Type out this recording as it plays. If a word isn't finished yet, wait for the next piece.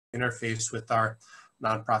interface with our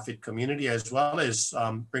nonprofit community, as well as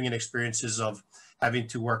bringing experiences of having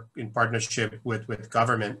to work in partnership with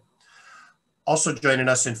government. Also joining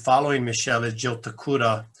us in following Michelle is Jill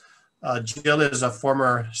Tokuda. Jill is a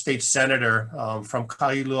former state senator from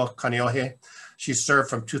Kailua Kaneohe. She served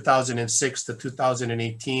from 2006 to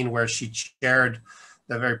 2018, where she chaired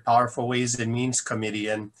the very powerful Ways and Means Committee.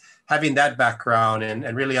 And having that background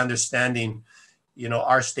and really understanding,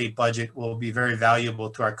 our state budget will be very valuable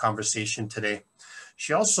to our conversation today.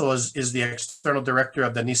 She also is the external director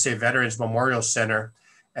of the Nisei Veterans Memorial Center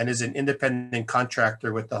and is an independent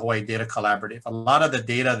contractor with the Hawaii Data Collaborative. A lot of the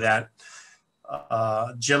data that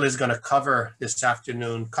Jill is going to cover this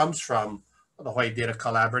afternoon comes from the Hawaii Data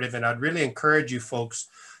Collaborative, and I'd really encourage you folks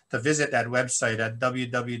to visit that website at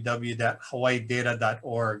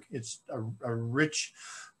www.hawaiidata.org. It's a rich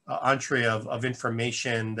entree of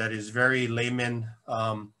information that is very layman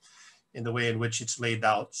in the way in which it's laid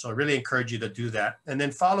out. So I really encourage you to do that. And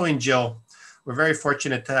then following Jill, we're very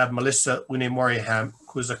fortunate to have Melissa Unemori Hampe,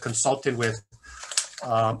 who's a consultant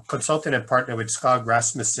and partner with Skog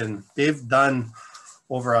Rasmussen. They've done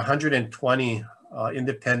over 120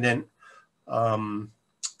 independent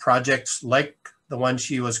projects like the one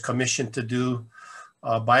she was commissioned to do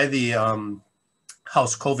by the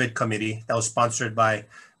House COVID Committee that was sponsored by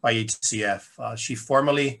HCF. She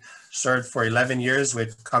formerly served for 11 years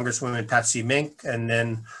with Congresswoman Patsy Mink, and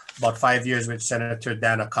then about 5 years with Senator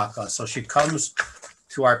Dan Akaka. So she comes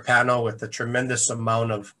to our panel with a tremendous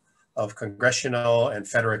amount of congressional and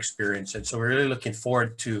federal experience. And so we're really looking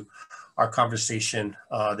forward to our conversation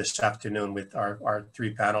this afternoon with our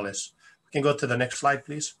three panelists. We can go to the next slide,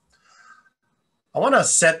 please. I want to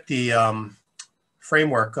set the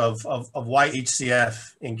framework of why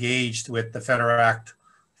HCF engaged with the Federal Act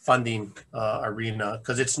funding arena,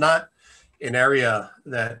 because it's not an area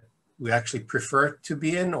that we actually prefer to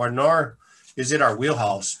be in, nor is it our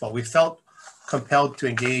wheelhouse, but we felt compelled to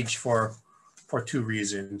engage for two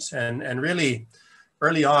reasons. And really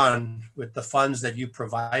early on with the funds that you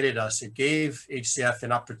provided us, it gave HCF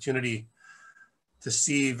an opportunity to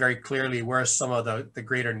see very clearly where some of the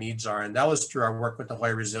greater needs are. And that was through our work with the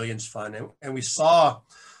Hawaii Resilience Fund. And we saw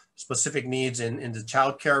specific needs in the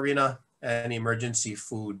childcare arena and emergency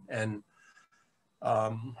food. And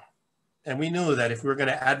we knew that if we were going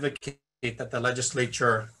to advocate that the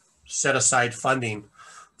legislature set aside funding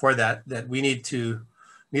for that we needed to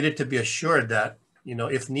be assured that,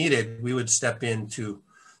 if needed, we would step in to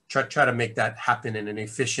try to make that happen in an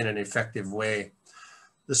efficient and effective way.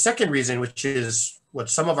 The second reason, which is what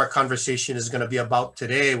some of our conversation is going to be about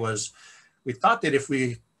today, was we thought that if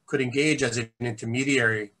we could engage as an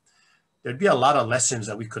intermediary, there'd be a lot of lessons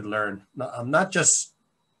that we could learn, not just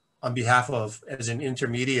on behalf of as an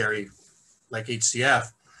intermediary like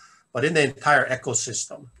HCF, but in the entire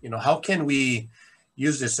ecosystem. How can we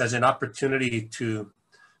use this as an opportunity to,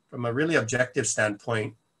 from a really objective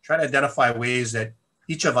standpoint, try to identify ways that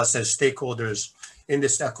each of us as stakeholders in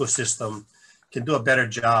this ecosystem can do a better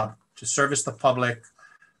job to service the public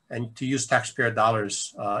and to use taxpayer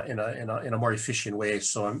dollars in a more efficient way.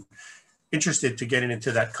 So I'm interested to getting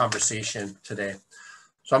into that conversation today.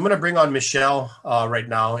 So I'm going to bring on Michelle right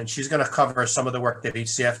now, and she's going to cover some of the work that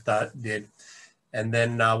HCF did. And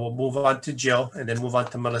then we'll move on to Jill, and then move on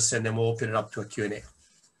to Melissa, and then we'll open it up to a Q&A.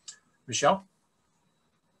 Michelle?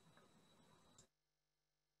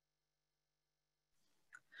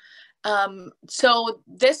 So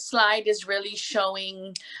this slide is really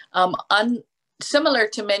showing, similar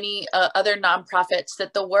to many other nonprofits,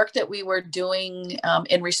 that the work that we were doing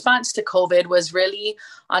in response to COVID was really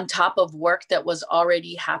on top of work that was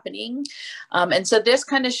already happening. And so this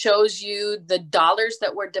kind of shows you the dollars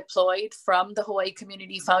that were deployed from the Hawaii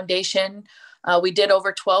Community Foundation. We did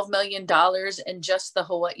over $12 million in just the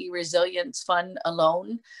Hawaii Resilience Fund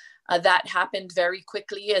alone. That happened very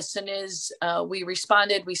quickly. As soon as we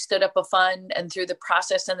responded, we stood up a fund, and through the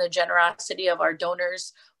process and the generosity of our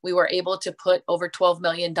donors, we were able to put over $12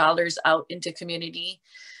 million out into community.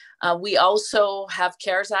 We also have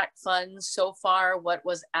CARES Act funds. So far, what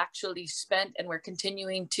was actually spent, and we're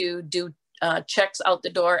continuing to do checks out the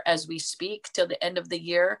door as we speak till the end of the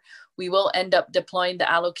year. We will end up deploying the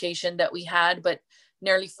allocation that we had, but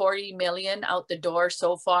nearly 40 million out the door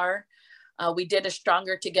so far. We did a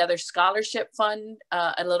Stronger Together Scholarship Fund,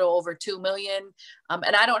 a little over 2 million.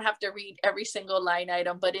 And I don't have to read every single line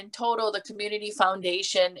item, but in total, the Community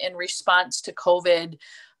Foundation, in response to COVID,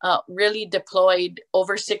 really deployed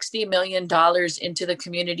over $60 million into the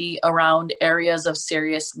community around areas of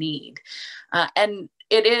serious need. And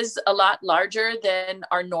it is a lot larger than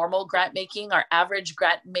our normal grant making. Our average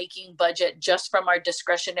grant making budget just from our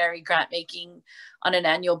discretionary grant making on an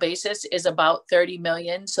annual basis is about 30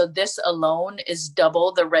 million. So this alone is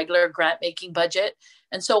double the regular grant making budget.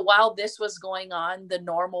 And so while this was going on, the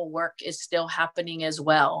normal work is still happening as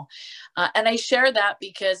well. And I share that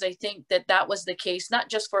because I think that that was the case, not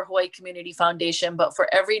just for Hawaii Community Foundation, but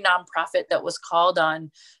for every nonprofit that was called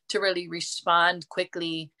on to really respond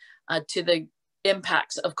quickly to the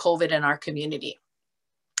impacts of COVID in our community.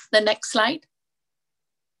 The next slide.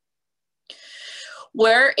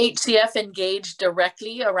 Where HCF engaged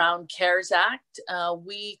directly around CARES Act,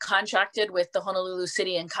 we contracted with the Honolulu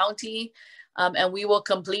City and County, and we will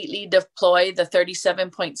completely deploy the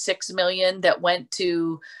 37.6 million that went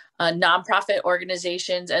to nonprofit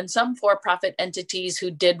organizations and some for-profit entities who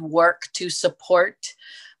did work to support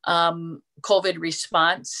COVID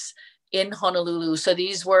response in Honolulu. So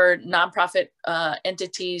these were nonprofit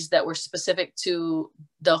entities that were specific to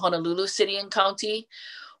the Honolulu City and County.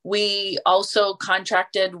 We also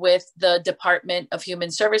contracted with the Department of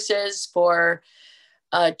Human Services for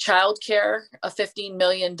childcare, a $15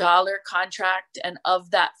 million contract. And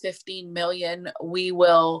of that $15 million, we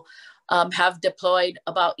will have deployed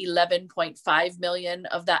about 11.5 million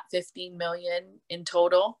of that 15 million in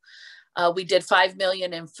total. We did 5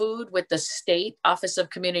 million in food with the State Office of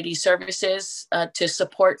Community Services to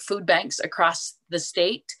support food banks across the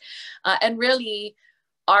state. And really,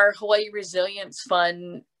 our Hawaii Resilience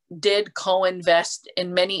Fund did co-invest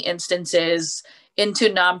in many instances into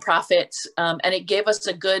nonprofits, and it gave us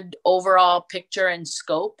a good overall picture and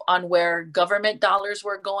scope on where government dollars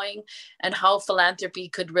were going and how philanthropy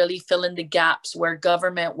could really fill in the gaps where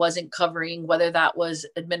government wasn't covering, whether that was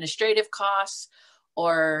administrative costs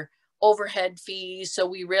or overhead fees. So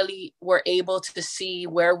we really were able to see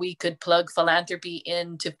where we could plug philanthropy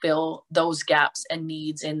in to fill those gaps and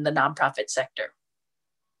needs in the nonprofit sector.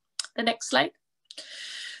 The next slide.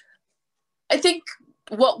 I think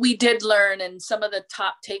what we did learn and some of the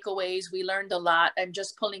top takeaways, we learned a lot. I'm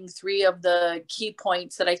just pulling 3 of the key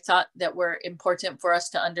points that I thought that were important for us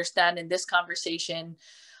to understand in this conversation.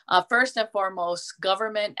 First and foremost,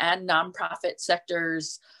 government and nonprofit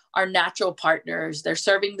sectors are natural partners. They're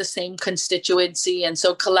serving the same constituency. And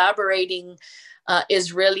so collaborating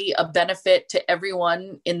is really a benefit to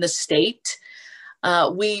everyone in the state.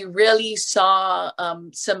 We really saw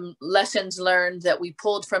some lessons learned that we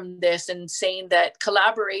pulled from this, and saying that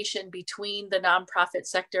collaboration between the nonprofit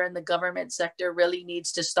sector and the government sector really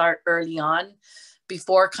needs to start early on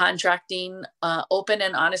before contracting, open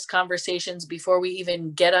and honest conversations before we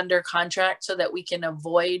even get under contract so that we can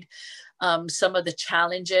avoid some of the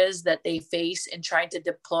challenges that they face in trying to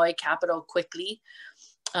deploy capital quickly.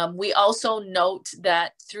 We also note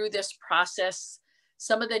that through this process,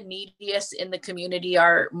 some of the neediest in the community,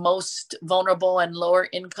 our most vulnerable and lower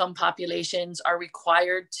income populations, are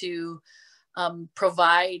required to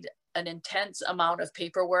provide an intense amount of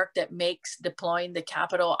paperwork that makes deploying the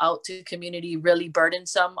capital out to community really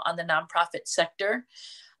burdensome on the nonprofit sector.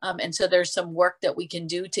 And so there's some work that we can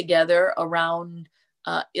do together around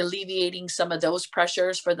alleviating some of those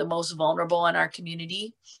pressures for the most vulnerable in our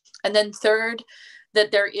community. And then third,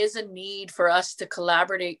 that there is a need for us to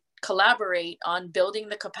collaborate on building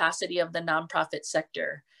the capacity of the nonprofit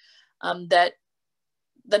sector. That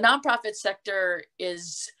the nonprofit sector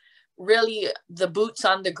is really the boots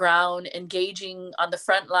on the ground, engaging on the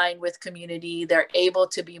front line with community. They're able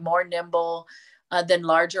to be more nimble than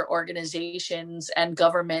larger organizations and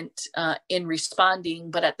government in responding,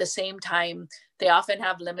 but at the same time, they often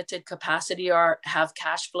have limited capacity or have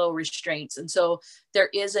cash flow restraints. And so there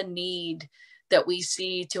is a need that we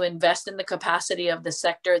see to invest in the capacity of the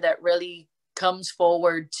sector that really comes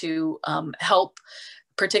forward to help,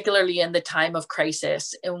 particularly in the time of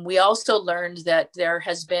crisis. And we also learned that there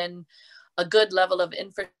has been a good level of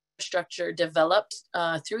infrastructure developed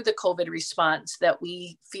through the COVID response that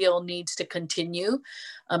we feel needs to continue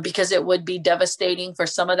because it would be devastating for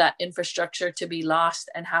some of that infrastructure to be lost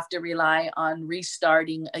and have to rely on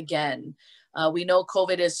restarting again. We know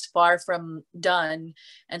COVID is far from done.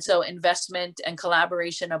 And so investment and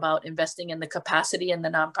collaboration about investing in the capacity in the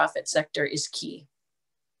nonprofit sector is key.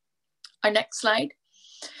 Our next slide.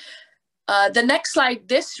 The next slide,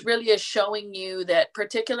 this really is showing you that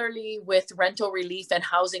particularly with rental relief and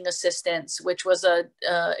housing assistance, which was a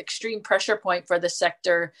extreme pressure point for the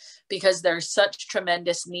sector because there's such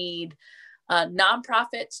tremendous need,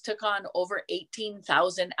 nonprofits took on over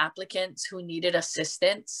 18,000 applicants who needed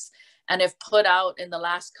assistance, and have put out in the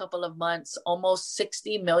last couple of months almost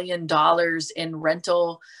 $60 million in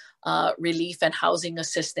rental relief and housing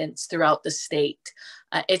assistance throughout the state.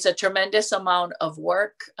 It's a tremendous amount of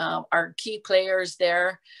work. Our key players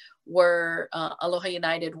there were Aloha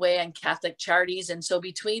United Way and Catholic Charities. And so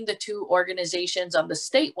between the two organizations on the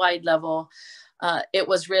statewide level, it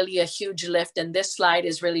was really a huge lift. And this slide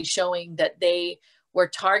is really showing that they were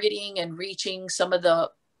targeting and reaching some of the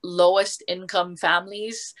lowest income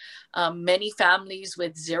families, many families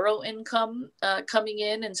with zero income coming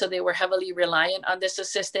in. And so they were heavily reliant on this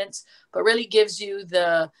assistance, but really gives you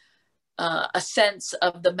a sense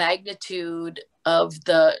of the magnitude of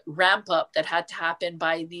the ramp up that had to happen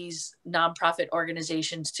by these nonprofit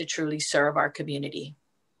organizations to truly serve our community.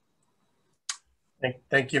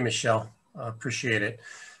 Thank you, Michelle. Appreciate it.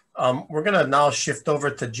 We're going to now shift over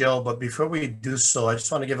to Jill, but before we do so, I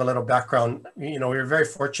just want to give a little background. We were very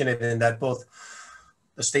fortunate in that both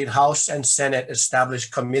the State House and Senate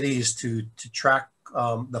established committees to track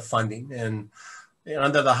the funding. And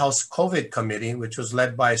under the House COVID Committee, which was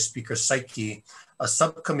led by Speaker Saiki, a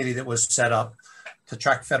subcommittee that was set up to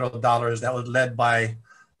track federal dollars that was led by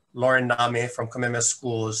Lauren Name from Kamehameha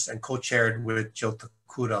Schools and co-chaired with Jill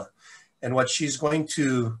Tokuda. And what she's going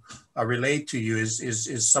to relay to you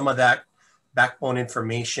is some of that backbone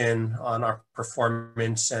information on our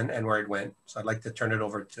performance and where it went. So I'd like to turn it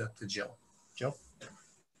over to Jill. Jill?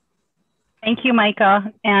 Thank you,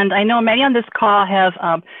 Micah. And I know many on this call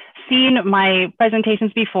have seen my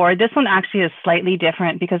presentations before. This one actually is slightly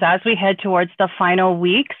different because as we head towards the final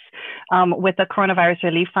weeks with the coronavirus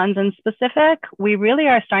relief funds in specific, we really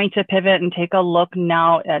are starting to pivot and take a look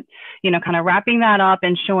now at, kind of wrapping that up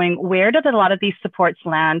and showing where did a lot of these supports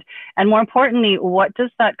land? And more importantly, what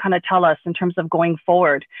does that kind of tell us in terms of going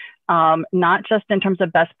forward? Not just in terms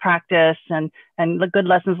of best practice and the good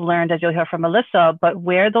lessons learned, as you'll hear from Melissa, but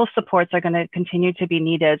where those supports are going to continue to be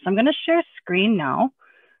needed. So I'm going to share screen now.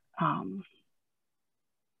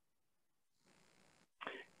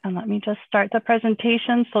 And let me just start the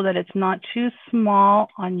presentation so that it's not too small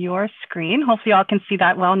on your screen. Hopefully y'all can see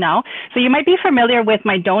that well now. So you might be familiar with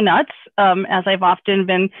my donuts, as I've often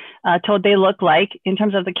been told they look like in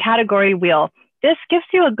terms of the category wheel. This gives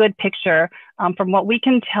you a good picture from what we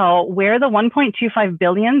can tell where the $1.25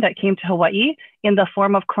 billion that came to Hawaii in the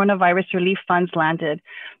form of coronavirus relief funds landed.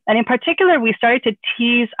 And in particular, we started to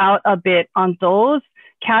tease out a bit on those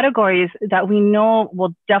categories that we know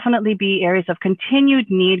will definitely be areas of continued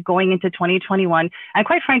need going into 2021, and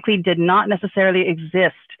quite frankly, did not necessarily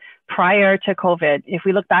exist prior to COVID. If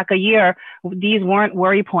we look back a year, these weren't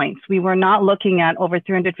worry points. We were not looking at over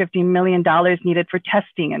 $350 million needed for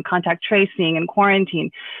testing and contact tracing and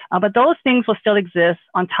quarantine. But those things will still exist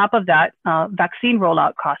on top of that vaccine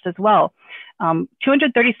rollout cost as well.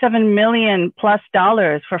 $237 million plus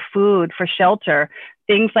for food, for shelter,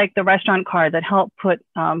 things like the restaurant card that help put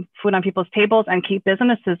food on people's tables and keep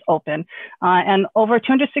businesses open, and over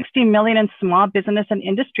 $260 million in small business and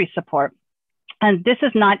industry support. And this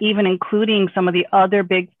is not even including some of the other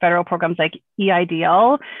big federal programs like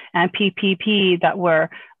EIDL and PPP that were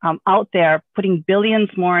out there putting billions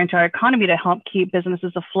more into our economy to help keep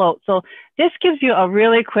businesses afloat. So this gives you a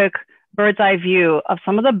really quick bird's eye view of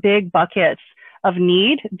some of the big buckets of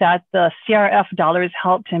need that the CRF dollars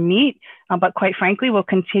help to meet, but quite frankly, will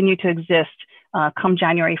continue to exist come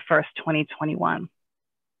January 1st, 2021.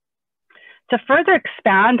 To further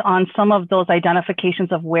expand on some of those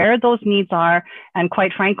identifications of where those needs are, and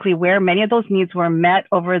quite frankly, where many of those needs were met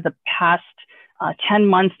over the past 10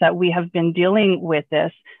 months that we have been dealing with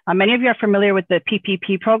this. Many of you are familiar with the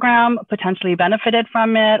PPP program, potentially benefited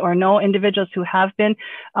from it, or know individuals who have been.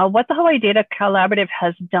 What the Hawaii Data Collaborative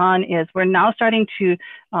has done is we're now starting to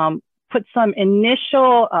put some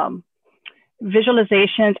initial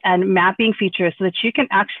visualizations and mapping features so that you can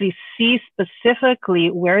actually see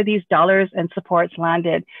specifically where these dollars and supports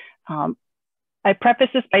landed. I preface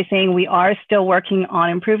this by saying we are still working on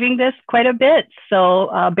improving this quite a bit,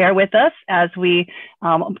 so bear with us as we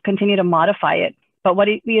continue to modify it. But what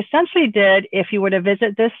we essentially did, if you were to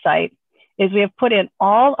visit this site, is we have put in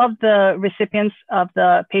all of the recipients of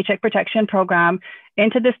the Paycheck Protection Program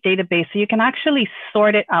into this database so you can actually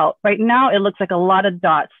sort it out. Right now, it looks like a lot of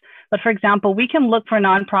dots. But for example, we can look for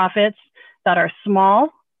nonprofits that are small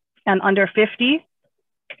and under 50,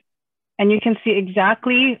 and you can see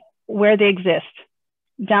exactly where they exist,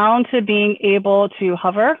 down to being able to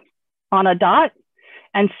hover on a dot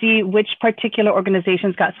and see which particular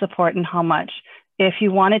organizations got support and how much. If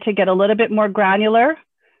you wanted to get a little bit more granular,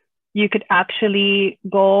 you could actually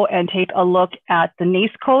go and take a look at the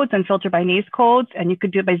NACE codes and filter by NACE codes, and you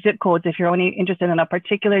could do it by zip codes if you're only interested in a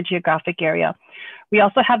particular geographic area. We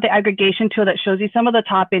also have the aggregation tool that shows you some of the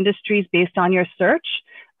top industries based on your search.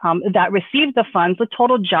 that received the funds, the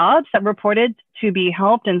total jobs that reported to be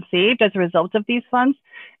helped and saved as a result of these funds,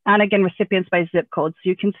 and again, recipients by zip code. So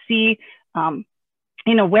you can see,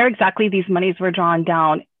 where exactly these monies were drawn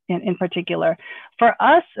down in particular. For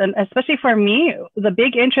us, and especially for me, the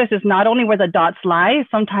big interest is not only where the dots lie,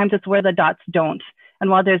 sometimes it's where the dots don't. And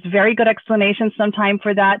while there's very good explanations sometimes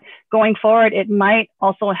for that, going forward, it might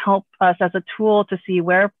also help us as a tool to see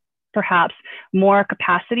where perhaps more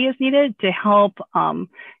capacity is needed to help,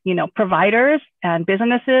 providers and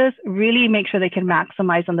businesses really make sure they can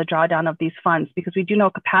maximize on the drawdown of these funds, because we do know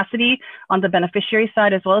capacity on the beneficiary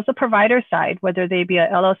side as well as the provider side, whether they be a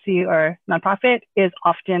LLC or nonprofit, is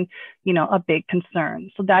often, a big concern.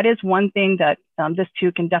 So that is one thing that this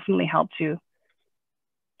too can definitely help to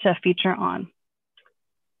feature on.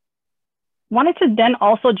 Wanted to then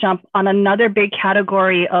also jump on another big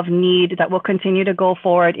category of need that will continue to go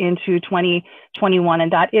forward into 2021,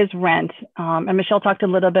 and that is rent. And Michelle talked a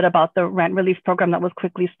little bit about the rent relief program that was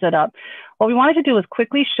quickly stood up. What we wanted to do was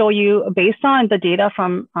quickly show you, based on the data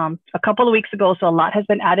from a couple of weeks ago, so a lot has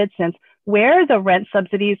been added since, where the rent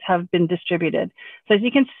subsidies have been distributed. So as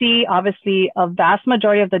you can see, obviously, a vast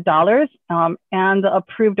majority of the dollars and the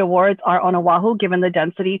approved awards are on Oahu, given the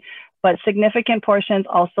density, but significant portions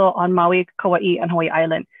also on Maui, Kauai, and Hawaii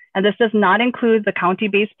Island. And this does not include the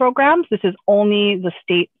county-based programs. This is only the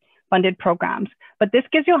state-funded programs. But this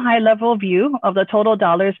gives you a high-level view of the total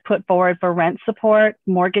dollars put forward for rent support,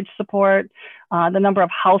 mortgage support, the number of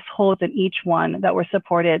households in each one that were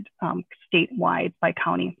supported statewide by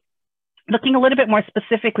county. Looking a little bit more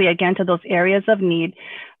specifically, again, to those areas of need,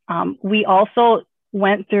 we also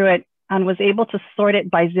went through it and was able to sort it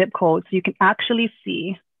by zip code. So you can actually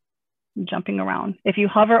see, jumping around. If you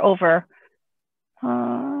hover over,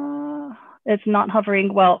 it's not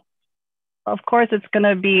hovering. Well, of course, it's going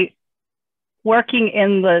to be working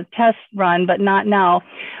in the test run, but not now.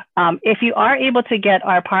 If you are able to get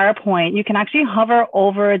our PowerPoint, you can actually hover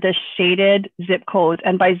over the shaded zip codes,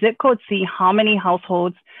 and by zip code, see how many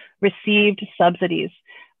households received subsidies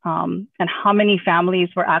and how many families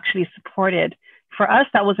were actually supported. For us,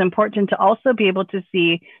 that was important to also be able to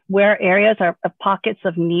see where areas of pockets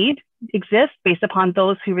of need exist based upon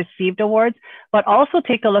those who received awards, but also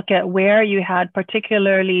take a look at where you had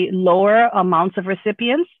particularly lower amounts of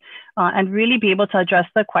recipients and really be able to address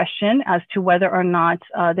the question as to whether or not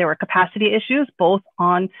there were capacity issues, both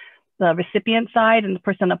on the recipient side and the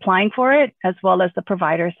person applying for it, as well as the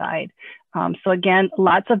provider side. So again,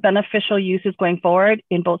 lots of beneficial uses going forward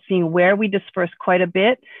in both seeing where we dispersed quite a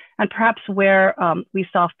bit and perhaps where we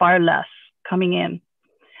saw far less coming in.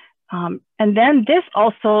 And then this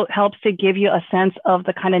also helps to give you a sense of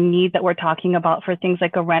the kind of need that we're talking about for things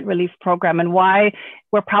like a rent relief program and why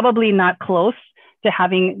we're probably not close to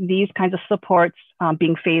having these kinds of supports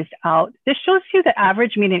being phased out. This shows you the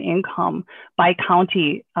average median income by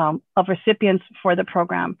county of recipients for the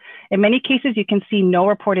program. In many cases, you can see no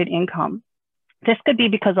reported income. This could be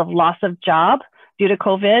because of loss of job due to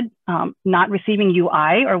COVID, not receiving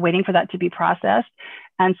UI or waiting for that to be processed,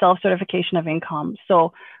 and self-certification of income.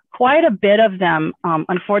 So quite a bit of them,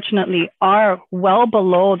 unfortunately, are well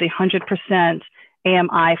below the 100%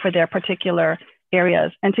 AMI for their particular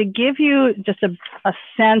areas. And to give you just a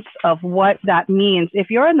sense of what that means, if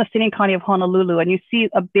you're in the city and county of Honolulu and you see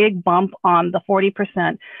a big bump on the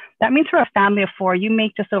 40%, that means for a family of four, you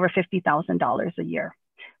make just over $50,000 a year,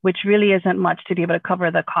 which really isn't much to be able to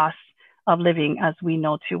cover the costs of living, as we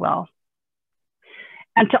know too well.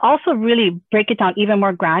 And to also really break it down even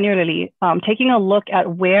more granularly, taking a look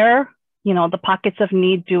at where the pockets of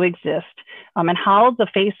need do exist and how the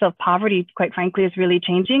face of poverty, quite frankly, is really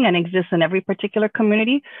changing and exists in every particular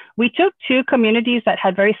community. We took two communities that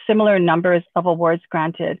had very similar numbers of awards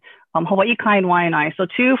granted, Hawaii Kai and Waianae, so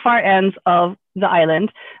two far ends of the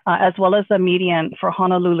island, as well as the median for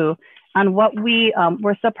Honolulu. And what we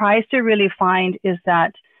were surprised to really find is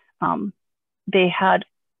that they had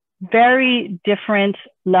very different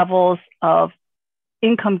levels of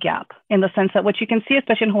income gap, in the sense that what you can see,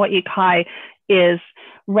 especially in Hawaii Kai, is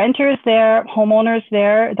renters there, homeowners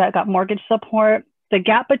there that got mortgage support. The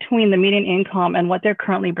gap between the median income and what they're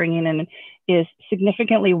currently bringing in is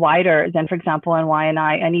significantly wider than, for example, in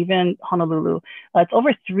Waianae and even Honolulu. It's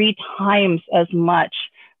over 3 times as much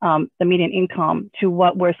the median income to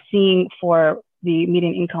what we're seeing for the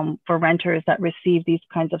median income for renters that receive these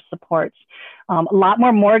kinds of supports. A lot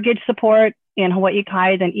more mortgage support in Hawaii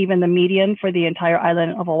Kai than even the median for the entire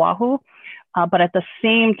island of Oahu. But at the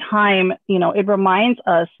same time, it reminds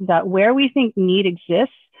us that where we think need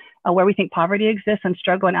exists, where we think poverty exists and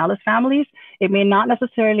struggle in Alice families, it may not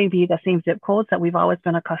necessarily be the same zip codes that we've always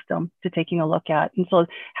been accustomed to taking a look at. And so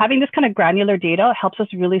having this kind of granular data helps us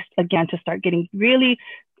really, again, to start getting really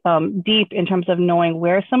deep in terms of knowing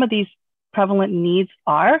where some of these prevalent needs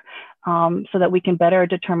are, so that we can better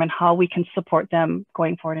determine how we can support them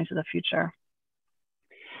going forward into the future.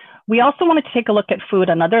 We also wanted to take a look at food,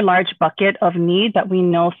 another large bucket of need that we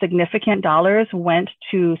know significant dollars went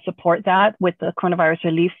to support that with the coronavirus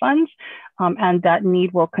relief funds, and that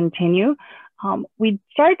need will continue. We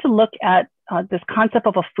started to look at this concept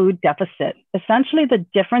of a food deficit, essentially the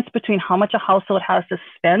difference between how much a household has to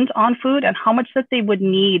spend on food and how much that they would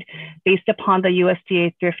need based upon the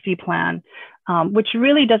USDA Thrifty Plan, which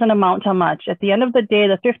really doesn't amount to much. At the end of the day,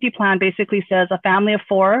 the Thrifty Plan basically says a family of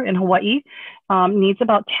 4 in Hawaii needs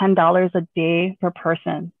about $10 a day per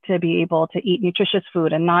person to be able to eat nutritious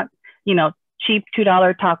food and not, you know, cheap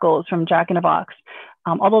 $2 tacos from Jack in the Box.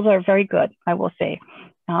 All those are very good, I will say.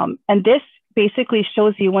 And this basically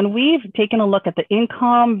shows you when we've taken a look at the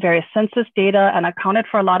income, various census data, and accounted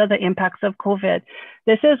for a lot of the impacts of COVID,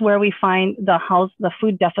 this is where we find the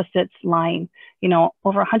food deficits line. You know,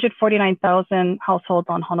 over 149,000 households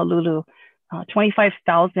on Honolulu,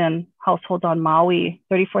 25,000 households on Maui,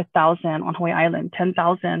 34,000 on Hawaii Island,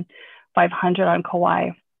 10,500 on Kauai.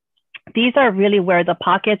 These are really where the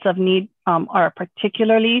pockets of need are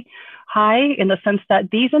particularly high, in the sense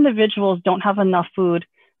that these individuals don't have enough food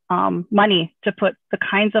money to put the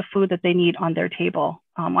kinds of food that they need on their table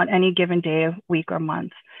on any given day, week, or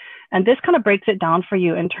month. And this kind of breaks it down for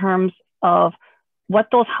you in terms of what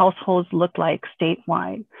those households look like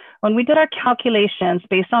statewide. When we did our calculations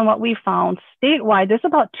based on what we found statewide, there's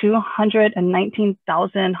about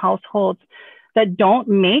 219,000 households that don't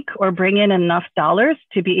make or bring in enough dollars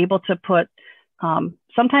to be able to put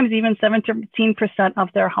sometimes even 17% of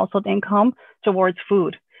their household income towards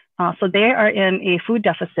food. So they are in a food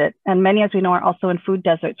deficit, and many, as we know, are also in food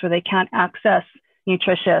deserts where they can't access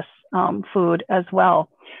nutritious food as well.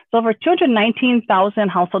 So over 219,000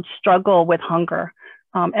 households struggle with hunger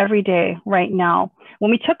every day right now.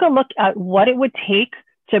 When we took a look at what it would take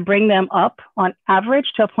to bring them up on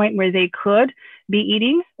average to a point where they could be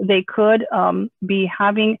eating, they could be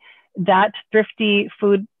having that thrifty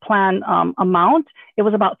food plan amount, it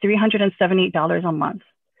was about $378 a month.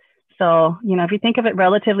 So, you know, if you think of it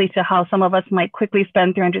relatively to how some of us might quickly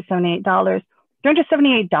spend $378,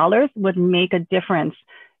 $378 would make a difference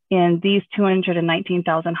in these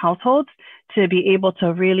 219,000 households to be able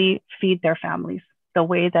to really feed their families the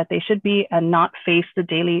way that they should be and not face the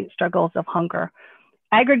daily struggles of hunger.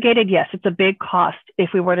 Aggregated, yes, it's a big cost if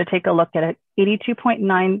we were to take a look at it,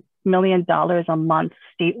 $82.9 million a month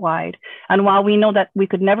statewide. And while we know that we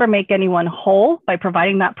could never make anyone whole by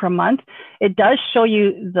providing that per month, it does show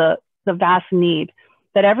you the vast need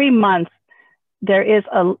that every month there is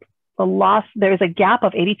a loss, there is a gap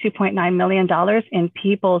of $82.9 million in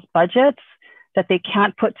people's budgets that they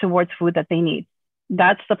can't put towards food that they need.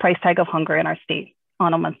 That's the price tag of hunger in our state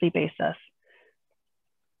on a monthly basis.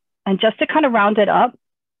 And just to kind of round it up,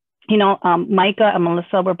 you know, Micah and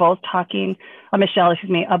Melissa were both talking, Michelle,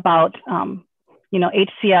 excuse me, about, you know,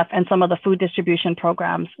 HCF and some of the food distribution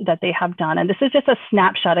programs that they have done. And this is just a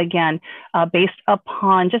snapshot again, based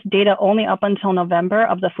upon just data only up until November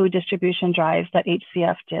of the food distribution drives that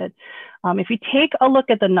HCF did. If you take a look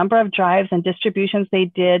at the number of drives and distributions they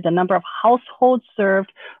did, the number of households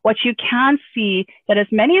served, what you can see that as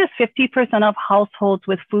many as 50% of households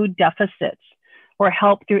with food deficits were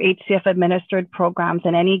helped through HCF administered programs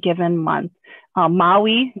in any given month.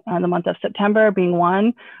 Maui, the month of September being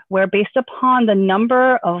one, where based upon the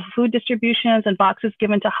number of food distributions and boxes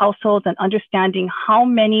given to households and understanding how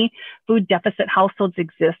many food deficit households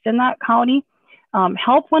exist in that county,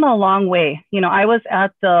 help went a long way. You know, I was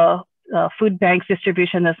at the food banks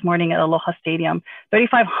distribution this morning at Aloha Stadium,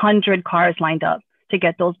 3,500 cars lined up to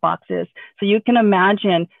get those boxes. So you can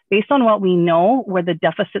imagine, based on what we know, where the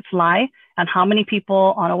deficits lie and how many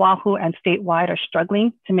people on Oahu and statewide are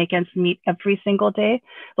struggling to make ends meet every single day,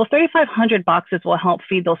 those 3,500 boxes will help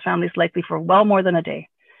feed those families likely for well more than a day,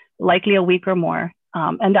 likely a week or more.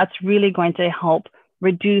 And that's really going to help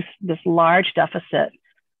reduce this large deficit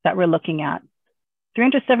that we're looking at.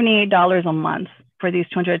 $378 a month for these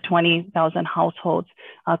 220,000 households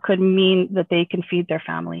could mean that they can feed their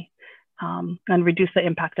family and reduce the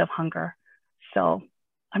impact of hunger. So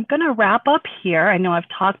I'm going to wrap up here. I know I've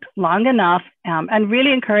talked long enough, and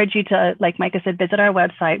really encourage you to, like Micah said, visit our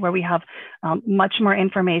website where we have much more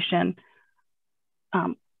information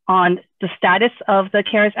on the status of the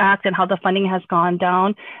CARES Act and how the funding has gone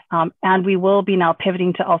down. And we will be now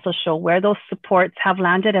pivoting to also show where those supports have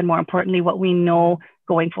landed and, more importantly, what we know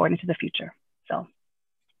going forward into the future. So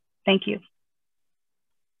thank you.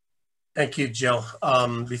 Thank you, Jill.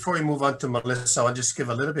 Before we move on to Melissa, I'll just give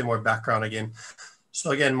a little bit more background again.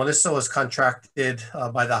 So again, Melissa was contracted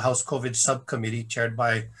by the House COVID subcommittee chaired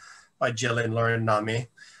by Jill and Lauren Name.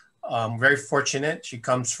 Very fortunate. She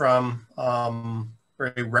comes from a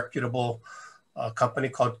very reputable company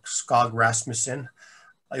called Skog Rasmussen.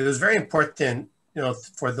 It was very important,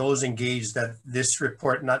 for those engaged, that this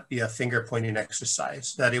report not be a finger pointing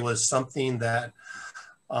exercise, that it was something that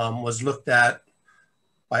was looked at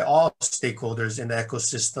by all stakeholders in the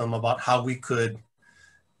ecosystem about how we could,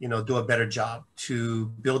 do a better job to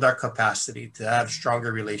build our capacity, to have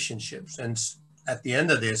stronger relationships, and at the end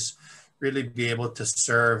of this, really be able to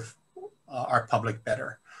serve our public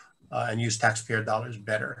better and use taxpayer dollars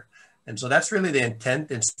better. And so that's really the intent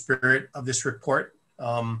and spirit of this report.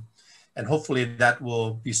 And hopefully that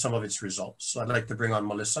will be some of its results. So I'd like to bring on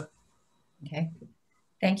Melissa. Okay,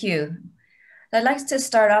 thank you. I'd like to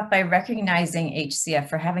start off by recognizing HCF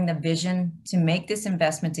for having the vision to make this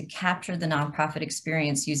investment to capture the nonprofit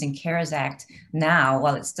experience using CARES Act now,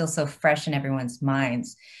 while it's still so fresh in everyone's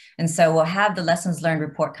minds. And so we'll have the lessons learned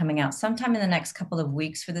report coming out sometime in the next couple of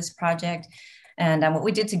weeks for this project. And what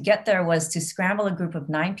we did to get there was to scramble a group of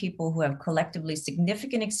 9 people who have collectively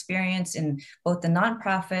significant experience in both the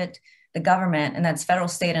nonprofit, the government, and that's federal,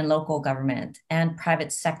 state, and local government, and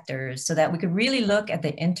private sectors, so that we could really look at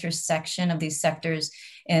the intersection of these sectors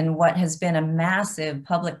in what has been a massive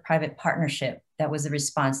public-private partnership that was the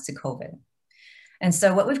response to COVID. And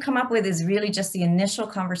so what we've come up with is really just the initial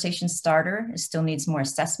conversation starter. It still needs more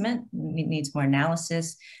assessment, it needs more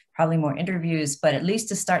analysis, probably more interviews, but at least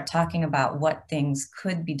to start talking about what things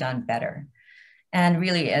could be done better. And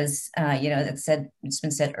really, as it's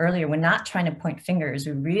been said earlier, we're not trying to point fingers.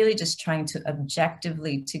 We're really just trying to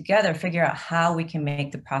objectively together figure out how we can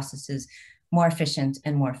make the processes more efficient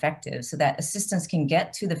and more effective so that assistance can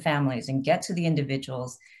get to the families and get to the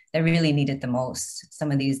individuals that really need it the most,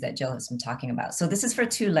 some of these that Jill has been talking about. So this is for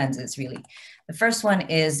 2 lenses, really. The first one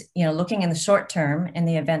is, looking in the short term in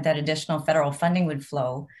the event that additional federal funding would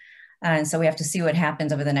flow. And so we have to see what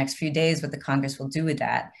happens over the next few days, what the Congress will do with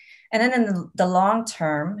that. And then in the long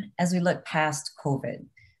term, as we look past COVID,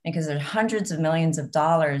 because there's hundreds of millions of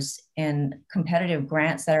dollars in competitive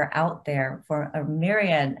grants that are out there for a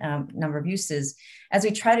myriad number of uses, as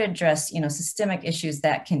we try to address, systemic issues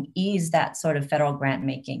that can ease that sort of federal grant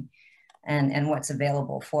making and what's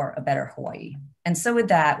available for a better Hawaii. And so with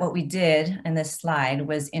that, what we did in this slide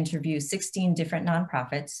was interview 16 different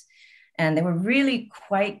nonprofits. And they were really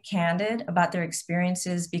quite candid about their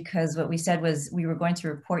experiences, because what we said was we were going to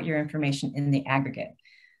report your information in the aggregate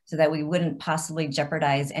so that we wouldn't possibly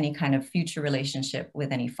jeopardize any kind of future relationship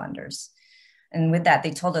with any funders. And with that,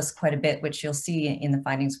 they told us quite a bit, which you'll see in the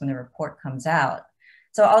findings when the report comes out.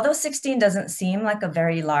 So although 16 doesn't seem like a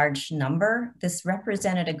very large number, this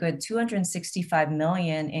represented a good $265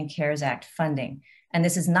 million in CARES Act funding. And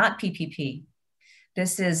this is not PPP.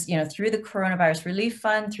 This is, through the Coronavirus Relief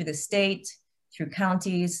Fund, through the state, through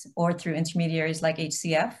counties, or through intermediaries like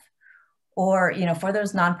HCF, or, for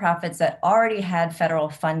those nonprofits that already had federal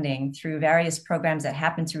funding through various programs that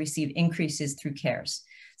happened to receive increases through CARES.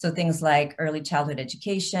 So things like early childhood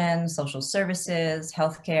education, social services,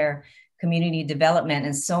 healthcare, community development,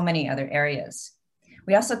 and so many other areas.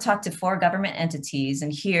 We also talked to 4 government entities,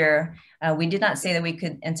 and here we did not say that we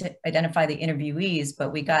could identify the interviewees,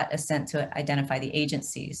 but we got assent to identify the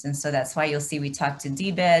agencies. And so that's why you'll see we talked to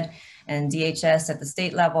DBED and DHS at the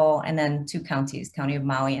state level, and then 2 counties, County of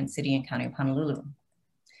Maui and City and County of Honolulu.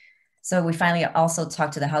 So we finally also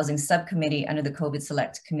talked to the Housing Subcommittee under the COVID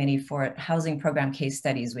Select Committee for housing program case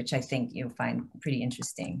studies, which I think you'll find pretty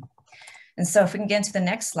interesting. And so if we can get into the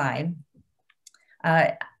next slide.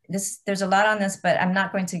 There's a lot on this, but I'm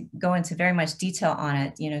not going to go into very much detail on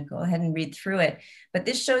it. Go ahead and read through it. But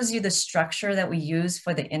this shows you the structure that we use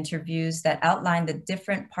for the interviews that outline the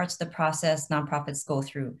different parts of the process nonprofits go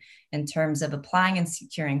through in terms of applying and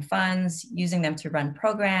securing funds, using them to run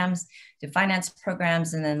programs, to finance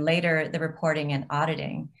programs, and then later the reporting and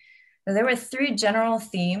auditing. So there were 3 general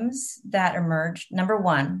themes that emerged. Number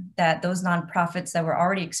 1, that those nonprofits that were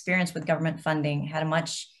already experienced with government funding had a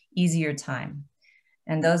much easier time.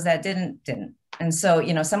 And those that didn't. And so,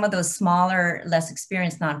 some of those smaller, less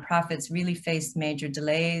experienced nonprofits really faced major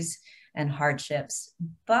delays and hardships.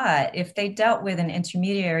 But if they dealt with an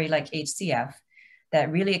intermediary like HCF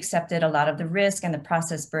that really accepted a lot of the risk and the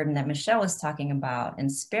process burden that Michelle was talking about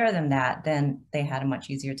and spare them that, then they had a much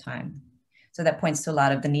easier time. So that points to a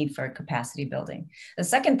lot of the need for capacity building. The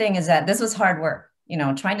second thing is that this was hard work.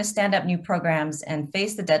 trying to stand up new programs and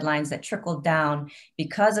face the deadlines that trickled down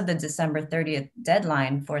because of the December 30th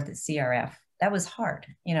deadline for the CRF. That was hard.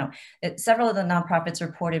 Several of the nonprofits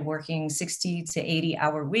reported working 60 to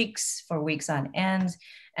 80-hour weeks for weeks on end.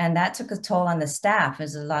 And that took a toll on the staff.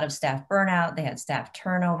 There's a lot of staff burnout. They had staff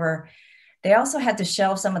turnover. They also had to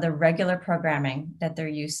shelve some of the regular programming that they're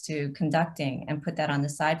used to conducting and put that on the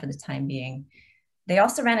side for the time being. They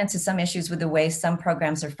also ran into some issues with the way some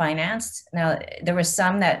programs are financed. Now, there were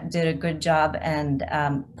some that did a good job and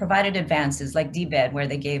provided advances like DBED, where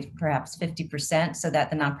they gave perhaps 50% so that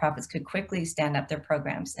the nonprofits could quickly stand up their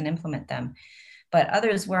programs and implement them. But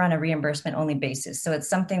others were on a reimbursement only basis. So it's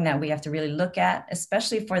something that we have to really look at,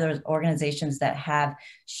 especially for those organizations that have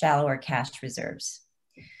shallower cash reserves.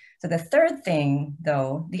 So the third thing,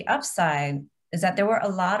 though, the upside, is that there were a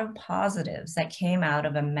lot of positives that came out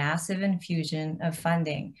of a massive infusion of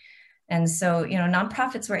funding. And so,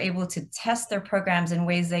 nonprofits were able to test their programs in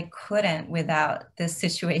ways they couldn't without this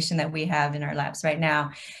situation that we have in our laps right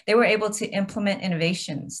now. They were able to implement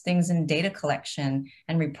innovations, things in data collection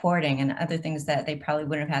and reporting and other things that they probably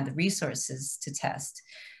wouldn't have had the resources to test.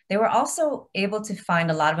 They were also able to find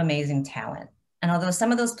a lot of amazing talent. And although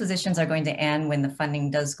some of those positions are going to end when the funding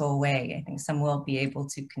does go away, I think some will be able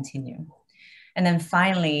to continue. And then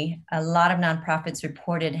finally, a lot of nonprofits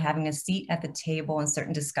reported having a seat at the table in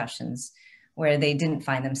certain discussions where they didn't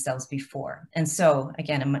find themselves before. And so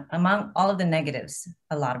again, among all of the negatives,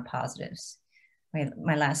 a lot of positives.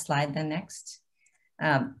 My last slide then next.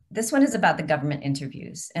 This one is about the government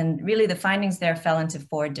interviews. And really the findings there fell into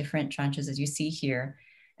 4 different tranches, as you see here.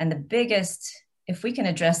 And the biggest, if we can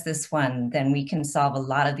address this one, then we can solve a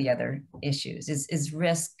lot of the other issues, is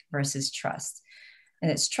risk versus trust. And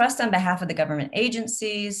it's trust on behalf of the government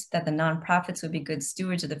agencies that the nonprofits would be good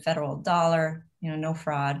stewards of the federal dollar, no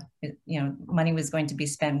fraud, money was going to be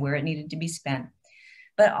spent where it needed to be spent.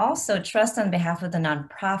 But also trust on behalf of the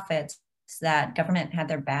nonprofits that government had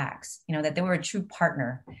their backs, that they were a true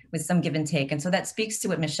partner with some give and take. And so that speaks to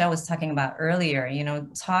what Michelle was talking about earlier,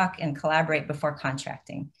 talk and collaborate before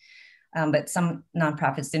contracting. But some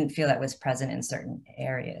nonprofits didn't feel that was present in certain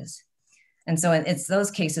areas. And so it's those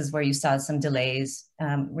cases where you saw some delays,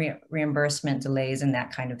 reimbursement delays and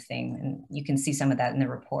that kind of thing. And you can see some of that in the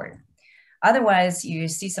report. Otherwise, you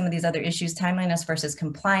see some of these other issues, timeliness versus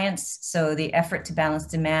compliance. So the effort to balance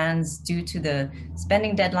demands due to the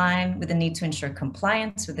spending deadline with the need to ensure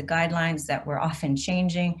compliance with the guidelines that were often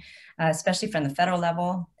changing, especially from the federal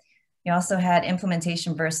level. You also had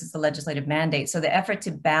implementation versus the legislative mandate. So the effort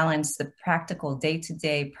to balance the practical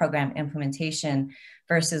day-to-day program implementation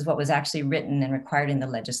versus what was actually written and required in the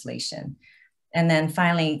legislation. And then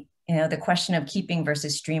finally, the question of keeping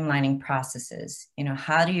versus streamlining processes.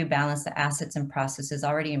 How do you balance the assets and processes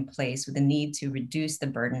already in place with the need to reduce the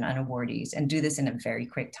burden on awardees and do this in a very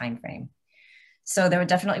quick time frame? So there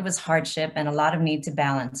definitely was hardship and a lot of need to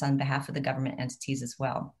balance on behalf of the government entities as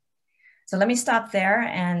well. So let me stop there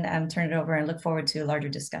and turn it over and look forward to a larger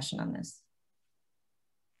discussion on this.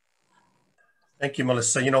 Thank you,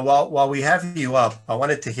 Melissa. While we have you up, I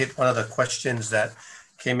wanted to hit one of the questions that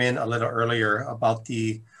came in a little earlier about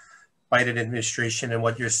the Biden administration and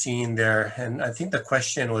what you're seeing there. And I think the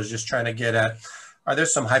question was just trying to get at, are there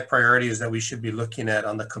some high priorities that we should be looking at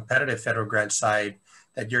on the competitive federal grant side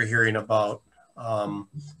that you're hearing about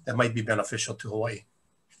that might be beneficial to Hawaii?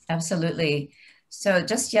 Absolutely. So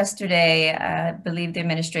just yesterday, I believe the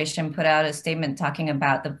administration put out a statement talking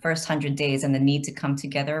about the first 100 days and the need to come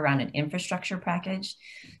together around an infrastructure package.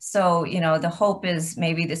 So, the hope is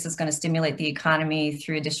maybe this is going to stimulate the economy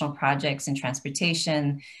through additional projects in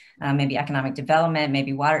transportation, maybe economic development,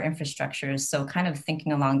 maybe water infrastructure. So kind of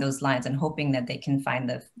thinking along those lines and hoping that they can find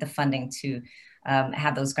the funding to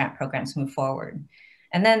have those grant programs move forward.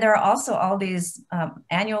 And then there are also all these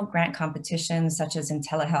annual grant competitions, such as in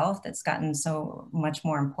telehealth, that's gotten so much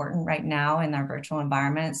more important right now in our virtual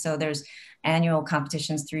environment. So there's annual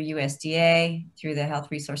competitions through USDA, through the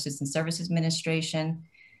Health Resources and Services Administration.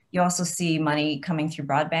 You also see money coming through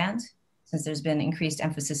broadband, since there's been increased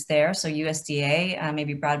emphasis there. So USDA,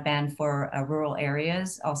 maybe broadband for rural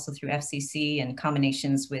areas, also through FCC and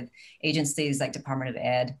combinations with agencies like Department of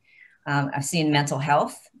Ed. I've seen mental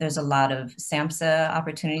health. There's a lot of SAMHSA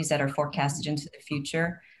opportunities that are forecasted into the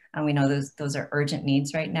future. And we know those are urgent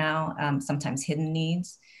needs right now, sometimes hidden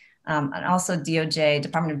needs. And also DOJ,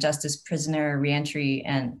 Department of Justice, prisoner reentry,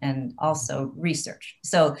 and also research.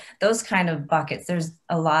 So those kind of buckets, there's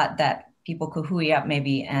a lot that people could hooey up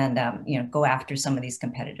maybe and go after some of these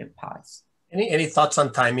competitive pods. Any thoughts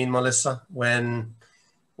on timing, Melissa, when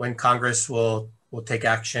Congress will take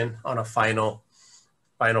action on a final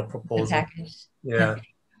proposal? Package. Yeah.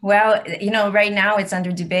 Well, you know, right now it's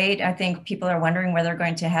under debate. I think people are wondering whether they're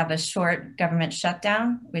going to have a short government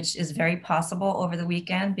shutdown, which is very possible over the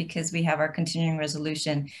weekend because we have our continuing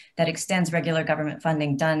resolution that extends regular government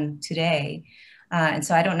funding done today. And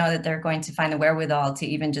so I don't know that they're going to find the wherewithal to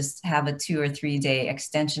even just have a 2 or 3 day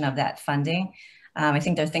extension of that funding. I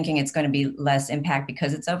think they're thinking it's going to be less impact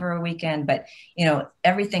because it's over a weekend, but you know,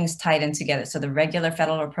 everything's tied in together. So the regular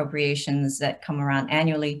federal appropriations that come around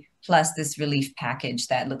annually, plus this relief package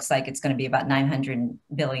that looks like it's going to be about 900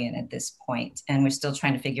 billion at this point. And we're still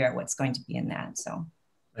trying to figure out what's going to be in that, so.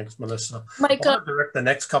 Thanks, Melissa. Michael. I want to direct the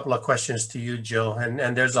next couple of questions to you, Jill,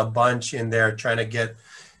 and there's a bunch in there trying to get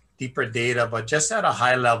deeper data, but just at a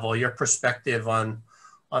high level, your perspective on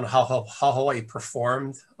how Hawaii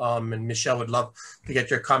performed, and Michelle would love to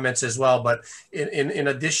get your comments as well. But in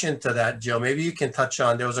addition to that, Jill, maybe you can touch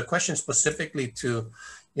on, there was a question specifically to,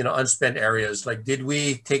 you know, unspent areas. Like, did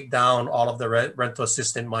we take down all of the rental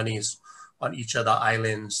assistance monies on each of the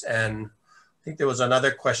islands? And I think there was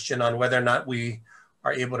another question on whether or not we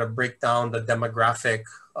are able to break down the demographic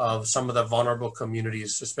of some of the vulnerable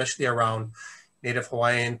communities, especially around Native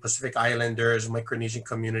Hawaiian, Pacific Islanders, Micronesian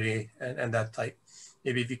community, and that type.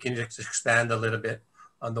 Maybe if you can just expand a little bit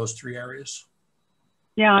on those 3 areas.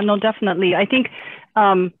 Yeah, no, definitely. I think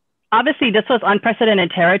obviously this was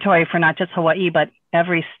unprecedented territory for not just Hawaii, but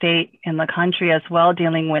every state in the country as well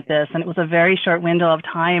dealing with this. And it was a very short window of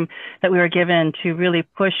time that we were given to really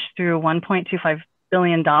push through $1.25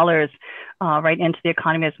 billion right into the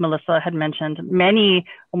economy, as Melissa had mentioned.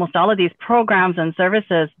 Almost all of these programs and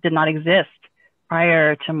services did not exist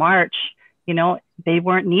prior to March. You know, they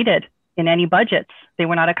weren't needed in any budgets. They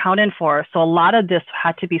were not accounted for. So a lot of this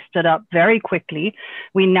had to be stood up very quickly.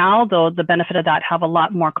 We now, though, the benefit of that, have a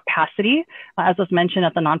lot more capacity, as was mentioned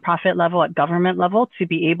at the nonprofit level, at government level, to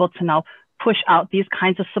be able to now push out these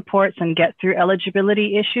kinds of supports and get through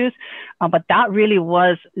eligibility issues. But that really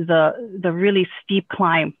was the really steep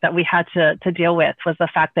climb that we had to deal with, was the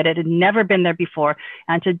fact that it had never been there before.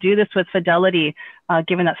 And to do this with fidelity,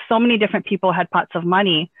 given that so many different people had pots of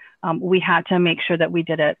money, we had to make sure that we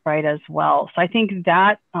did it right as well. So I think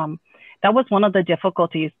that that was one of the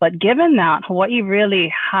difficulties. But given that, Hawaii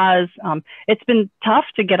really has, it's been tough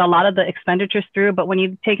to get a lot of the expenditures through, but when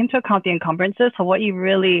you take into account the encumbrances, Hawaii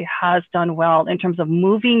really has done well in terms of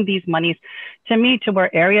moving these monies, to me, to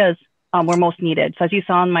where areas were most needed. So as you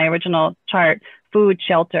saw in my original chart, food,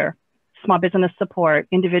 shelter, small business support,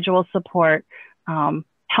 individual support,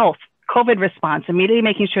 health, COVID response, immediately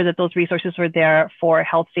making sure that those resources were there for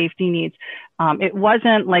health safety needs. It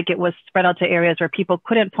wasn't like it was spread out to areas where people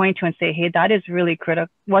couldn't point to and say, hey, that is really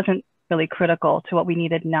critical, wasn't really critical to what we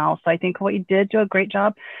needed now. So I think Hawaii did do a great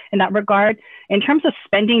job in that regard. In terms of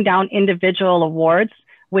spending down individual awards,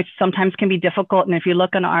 which sometimes can be difficult. And if you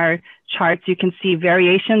look on our charts, you can see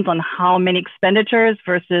variations on how many expenditures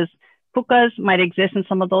versus pukas might exist in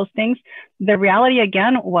some of those things. The reality,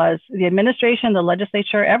 again, was the administration, the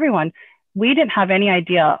legislature, everyone, we didn't have any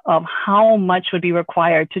idea of how much would be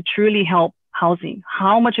required to truly help housing,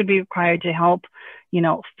 how much would be required to help, you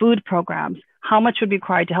know, food programs, how much would be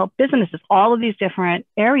required to help businesses, all of these different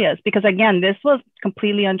areas. Because again, this was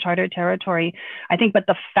completely uncharted territory, I think. But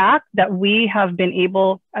the fact that we have been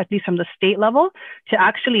able, at least from the state level, to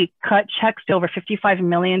actually cut checks to over 55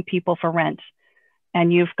 million people for rent,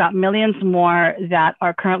 and you've got millions more that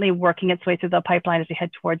are currently working its way through the pipeline as we head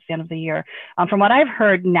towards the end of the year. From what I've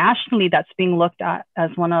heard nationally, that's being looked at as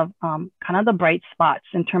one of kind of the bright spots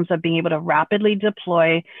in terms of being able to rapidly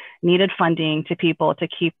deploy needed funding to people to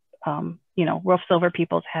keep, you know, roofs over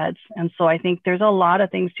people's heads. And so I think there's a lot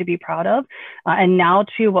of things to be proud of. And now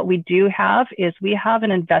too, what we do have is we have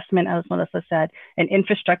an investment, as Melissa said, in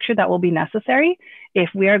infrastructure that will be necessary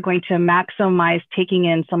if we are going to maximize taking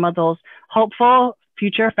in some of those hopeful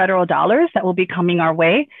future federal dollars that will be coming our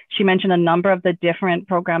way. She mentioned a number of the different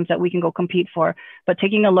programs that we can go compete for, but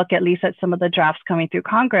taking a look at least at some of the drafts coming through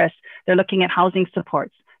Congress, they're looking at housing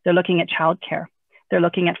supports, they're looking at childcare, they're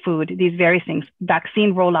looking at food, these various things,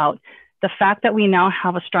 vaccine rollout. The fact that we now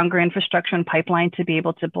have a stronger infrastructure and pipeline to be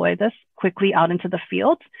able to deploy this quickly out into the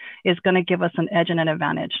field is going to give us an edge and an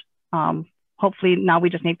advantage. Hopefully now we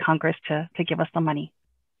just need Congress to give us the money.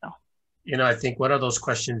 You know, I think one of those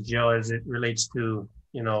questions, Jill, is it relates to,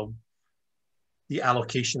 you know, the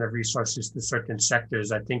allocation of resources to certain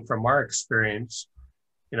sectors. I think from our experience,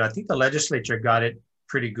 you know, I think the legislature got it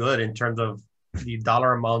pretty good in terms of the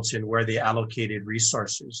dollar amounts and where they allocated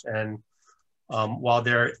resources. And while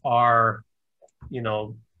there are, you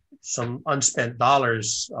know, some unspent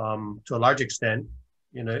dollars to a large extent,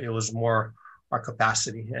 you know, it was more our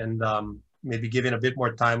capacity, and maybe given a bit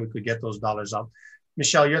more time, we could get those dollars out.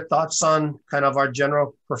 Michelle, your thoughts on kind of our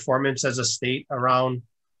general performance as a state around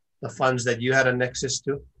the funds that you had a nexus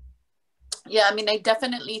to? Yeah, I mean, I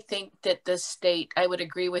definitely think that the state, I would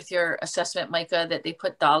agree with your assessment, Micah, that they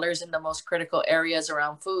put dollars in the most critical areas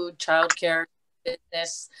around food, childcare,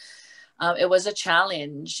 business. It was a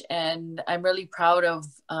challenge, and I'm really proud of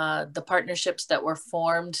the partnerships that were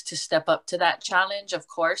formed to step up to that challenge. Of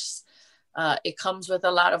course, it comes with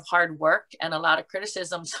a lot of hard work and a lot of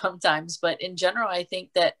criticism sometimes, but in general, I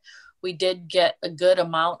think that we did get a good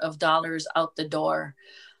amount of dollars out the door.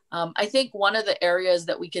 I think one of the areas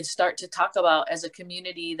that we could start to talk about as a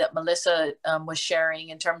community that Melissa was sharing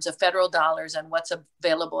in terms of federal dollars and what's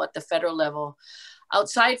available at the federal level,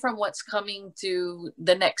 outside from what's coming to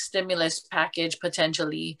the next stimulus package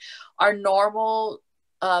potentially, our normal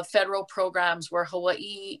federal programs where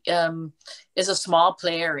Hawaii is a small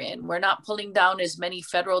player in. We're not pulling down as many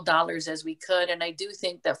federal dollars as we could. And I do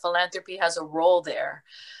think that philanthropy has a role there.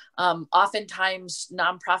 Oftentimes,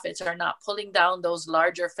 nonprofits are not pulling down those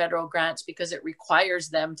larger federal grants because it requires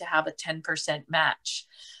them to have a 10% match.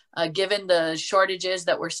 Given the shortages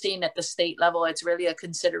that we're seeing at the state level, it's really a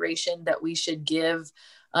consideration that we should give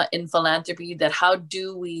in philanthropy, that how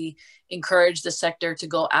do we encourage the sector to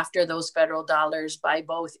go after those federal dollars by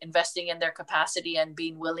both investing in their capacity and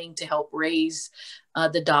being willing to help raise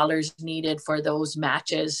the dollars needed for those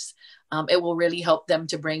matches. It will really help them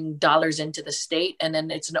to bring dollars into the state, and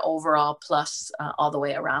then it's an overall plus all the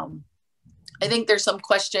way around. I think there's some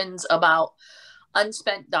questions about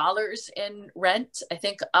unspent dollars in rent. I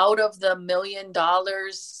think out of the $1 million,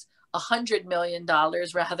 $100 million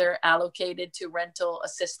rather allocated to rental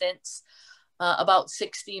assistance, about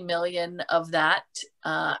 60 million of that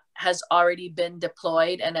has already been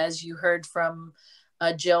deployed. And as you heard from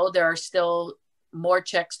Jill, there are still more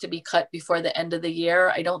checks to be cut before the end of the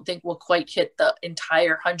year. I don't think we'll quite hit the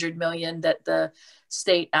entire 100 million that the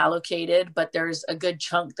state allocated, but there's a good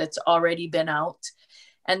chunk that's already been out.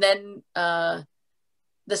 And then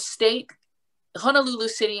the state, Honolulu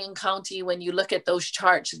City and County, when you look at those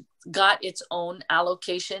charts, got its own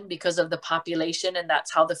allocation because of the population, and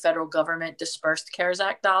that's how the federal government dispersed CARES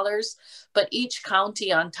Act dollars. But each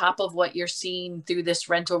county, on top of what you're seeing through this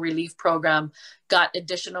rental relief program, got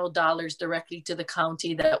additional dollars directly to the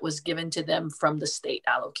county that was given to them from the state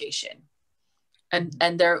allocation.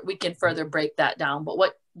 And there we can further break that down. But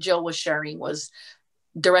what Jill was sharing was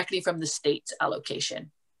directly from the state's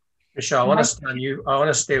allocation. Michelle, I want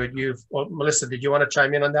to stay with you. Well, Melissa, did you want to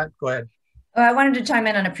chime in on that? Go ahead. Oh, I wanted to chime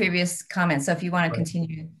in on a previous comment. So if you want to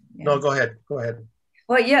continue. Yeah. No, go ahead. Go ahead.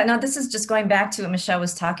 Well, yeah, no, this is just going back to what Michelle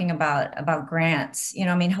was talking about grants. You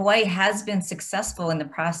know, I mean, Hawaii has been successful in the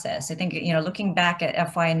process. I think, you know, looking back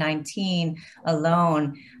at FY19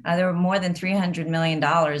 alone, there were more than $300 million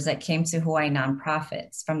that came to Hawaii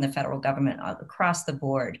nonprofits from the federal government across the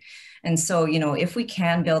board. And so, you know, if we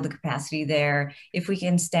can build the capacity there, if we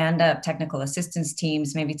can stand up technical assistance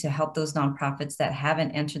teams, maybe to help those nonprofits that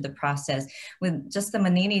haven't entered the process with just the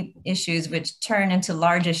Manini issues, which turn into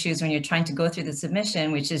large issues when you're trying to go through the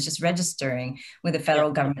submission, which is just registering with the federal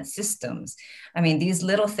government systems. I mean, these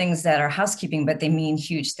little things that are housekeeping, but they mean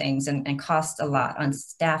huge things and cost a lot on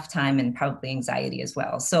staff time and probably anxiety as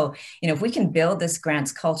well. So, you know, if we can build this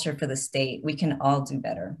grants culture for the state, we can all do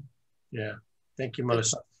better. Yeah, thank you,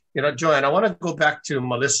 Melissa. You know, Joanne, I want to go back to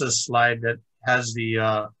Melissa's slide that has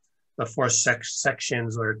the 4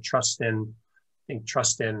 sections where trust in, I think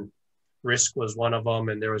trust in risk was one of them,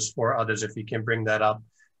 and there was 4 others. If you can bring that up,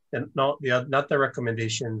 and no, not the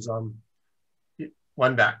recommendations.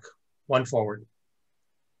 One back, one forward,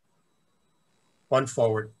 one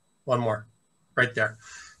forward, one more, right there.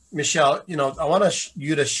 Michelle, you know, I want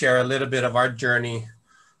you to share a little bit of our journey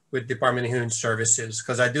with Department of Human Services,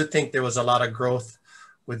 because I do think there was a lot of growth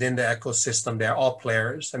within the ecosystem there, all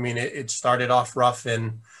players. I mean, it started off rough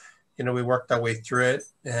and, you know, we worked our way through it,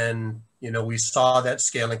 and, you know, we saw that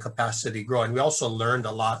scale and capacity grow. And we also learned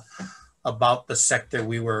a lot about the sector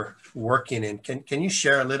we were working in. Can you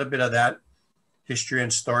share a little bit of that history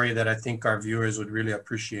and story that I think our viewers would really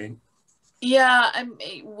appreciate? Yeah,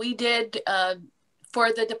 we did.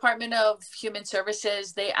 For the Department of Human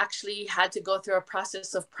Services, they actually had to go through a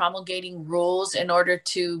process of promulgating rules in order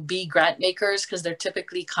to be grant makers, because they're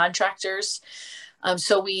typically contractors.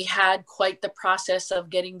 So we had quite the process of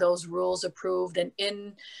getting those rules approved. And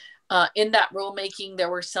in that rulemaking, there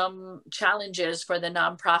were some challenges for the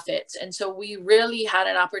nonprofits. And so we really had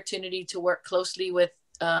an opportunity to work closely with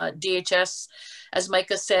DHS. As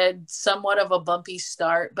Micah said, somewhat of a bumpy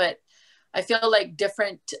start, but I feel like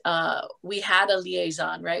we had a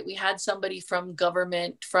liaison, right? We had somebody from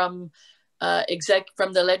government, from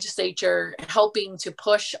from the legislature helping to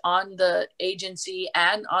push on the agency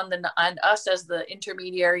and on us as the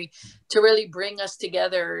intermediary to really bring us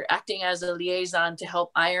together, acting as a liaison to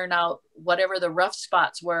help iron out whatever the rough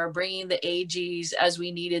spots were, bringing the AGs as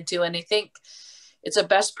we needed to. And I think it's a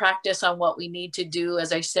best practice on what we need to do,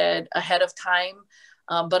 as I said, ahead of time.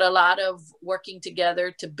 But a lot of working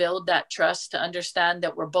together to build that trust, to understand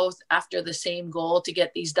that we're both after the same goal, to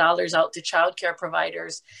get these dollars out to childcare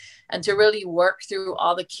providers, and to really work through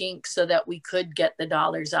all the kinks so that we could get the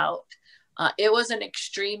dollars out. It was an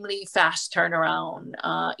extremely fast turnaround,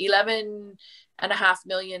 $11.5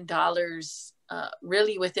 million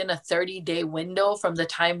really within a 30-day window from the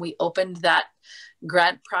time we opened that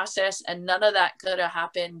grant process. And none of that could have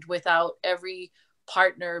happened without every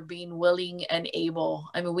partner being willing and able.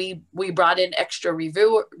 I mean, we brought in extra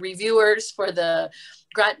reviewers for the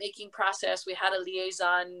grant making process. We had a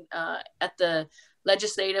liaison at the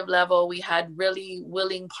legislative level. We had really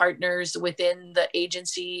willing partners within the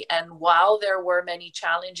agency. And while there were many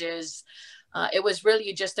challenges, it was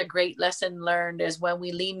really just a great lesson learned, as when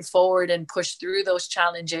we leaned forward and pushed through those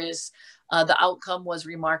challenges, the outcome was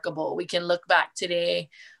remarkable. We can look back today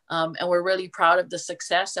and we're really proud of the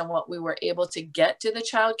success and what we were able to get to the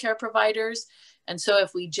childcare providers. And so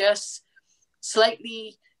if we just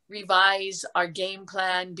slightly revise our game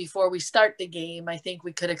plan before we start the game, I think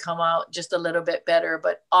we could have come out just a little bit better.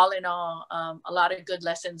 But all in all, a lot of good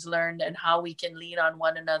lessons learned and how we can lean on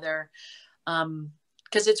one another,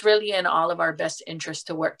 because it's really in all of our best interest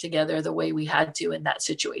to work together the way we had to in that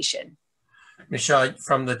situation. Michelle,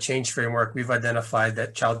 from the change framework, we've identified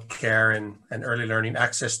that childcare and early learning,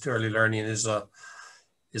 access to early learning is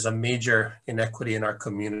a major inequity in our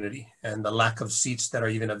community, and the lack of seats that are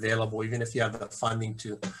even available, even if you have the funding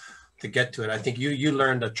to get to it. I think you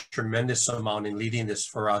learned a tremendous amount in leading this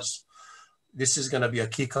for us. This is going to be a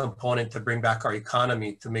key component to bring back our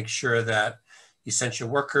economy, to make sure that essential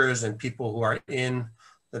workers and people who are in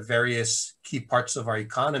the various key parts of our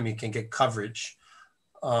economy can get coverage.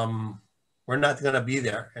 We're not going to be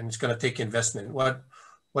there, and it's going to take investment.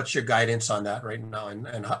 What's your guidance on that right now?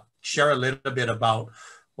 And share a little bit about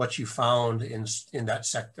what you found in that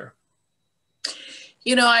sector.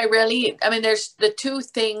 You know, I mean, there's the two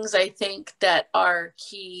things I think that are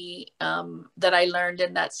key that I learned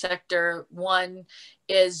in that sector. One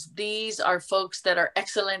is these are folks that are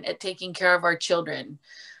excellent at taking care of our children.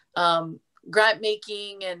 Grant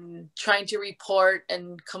making and trying to report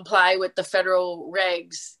and comply with the federal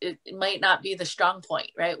regs, it might not be the strong point,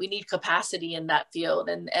 right? We need capacity in that field.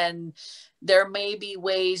 And there may be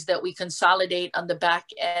ways that we consolidate on the back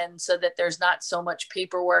end so that there's not so much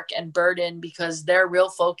paperwork and burden, because their real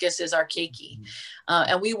focus is our keiki.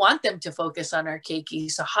 And we want them to focus on our keiki.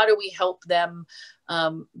 So how do we help them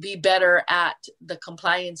be better at the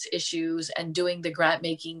compliance issues and doing the grant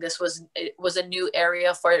making? It was a new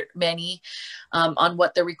area for many on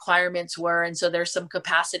what the requirements were. And so there's some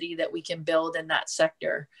capacity that we can build in that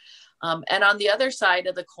sector. And on the other side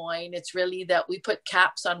of the coin, it's really that we put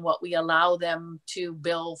caps on what we allow them to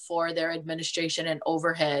bill for their administration and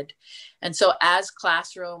overhead. And so as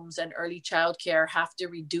classrooms and early childcare have to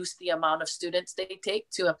reduce the amount of students they take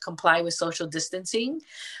to comply with social distancing,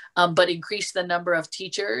 but increase the number of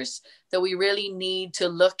teachers, that we really need to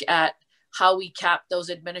look at how we cap those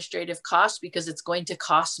administrative costs, because it's going to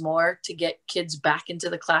cost more to get kids back into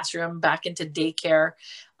the classroom, back into daycare,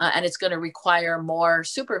 and it's going to require more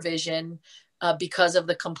supervision because of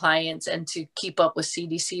the compliance and to keep up with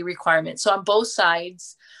CDC requirements. So on both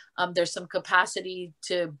sides, there's some capacity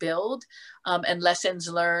to build and lessons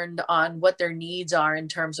learned on what their needs are in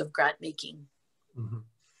terms of grant making. Mm-hmm.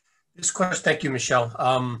 This question, thank you,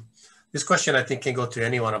 Michelle. This question I think can go to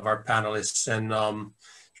any one of our panelists, and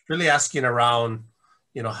really asking around,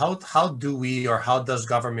 you know, how do we, or how does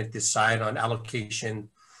government decide on allocation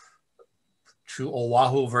to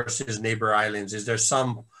Oahu versus neighbor islands? Is there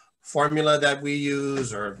some formula that we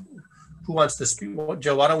use, or who wants to speak? Well,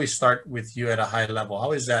 Joe, why don't we start with you at a high level?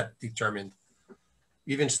 How is that determined?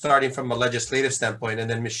 Even starting from a legislative standpoint, and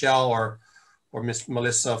then Michelle or Miss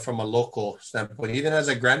Melissa from a local standpoint, even as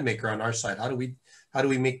a grant maker on our side, how do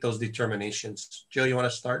we make those determinations? Jill, you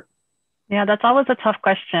want to start? Yeah, that's always a tough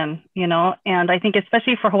question, you know, and I think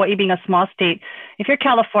especially for Hawaii being a small state, if you're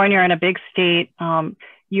California or in a big state,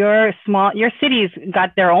 your cities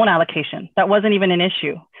got their own allocation. That wasn't even an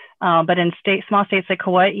issue. But in small states like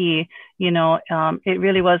Hawaii, you know, it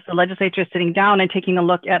really was the legislature sitting down and taking a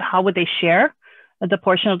look at how would they share the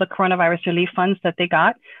portion of the coronavirus relief funds that they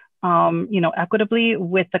got. equitably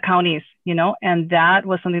with the counties, and that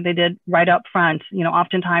was something they did right up front.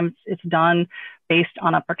 Oftentimes it's done based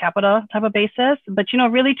on a per capita type of basis, but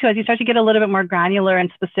really too, as you start to get a little bit more granular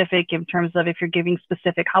and specific in terms of if you're giving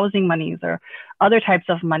specific housing monies or other types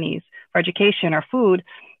of monies for education or food,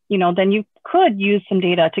 then you could use some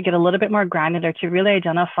data to get a little bit more granular to really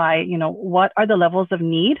identify, what are the levels of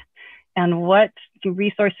need and what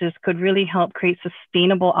resources could really help create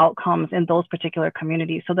sustainable outcomes in those particular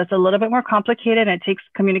communities. So that's a little bit more complicated, and it takes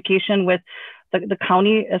communication with the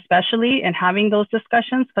county especially, and having those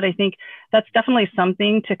discussions. But I think that's definitely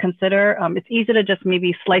something to consider. It's easy to just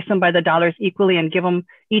maybe slice them by the dollars equally and give them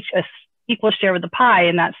each a equal share of the pie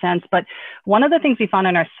in that sense. But one of the things we found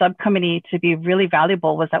in our subcommittee to be really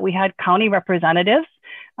valuable was that we had county representatives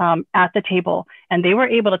at the table, and they were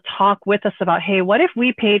able to talk with us about, hey, what if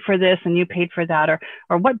we paid for this and you paid for that,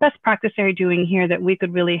 or what best practice are you doing here that we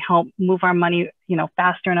could really help move our money,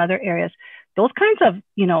 faster in other areas. Those kinds of,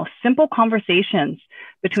 simple conversations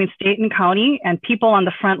between state and county and people on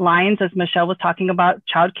the front lines, as Michelle was talking about,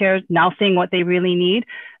 childcare, now seeing what they really need,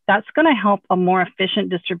 that's going to help a more efficient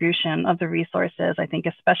distribution of the resources, I think,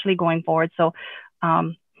 especially going forward. So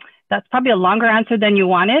that's probably a longer answer than you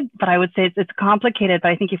wanted, but I would say it's complicated.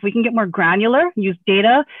 But I think if we can get more granular, use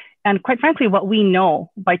data, and quite frankly, what we know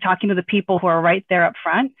by talking to the people who are right there up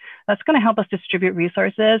front, that's going to help us distribute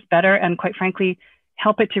resources better and, quite frankly,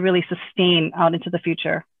 help it to really sustain out into the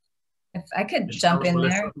future. If I could jump in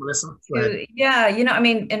there. Melissa, yeah,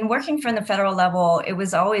 in working from the federal level, it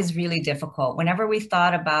was always really difficult. Whenever we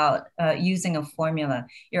thought about using a formula,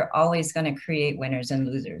 you're always going to create winners and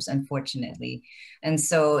losers, unfortunately. And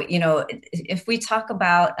so, if we talk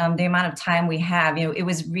about the amount of time we have, it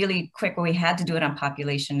was really quick where we had to do it on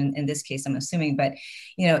population in this case, I'm assuming. But,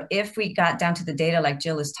 if we got down to the data like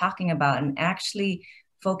Jill is talking about and actually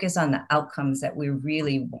focus on the outcomes that we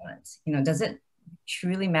really want, does it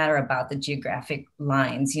truly matter about the geographic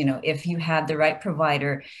lines? If you have the right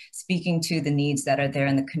provider speaking to the needs that are there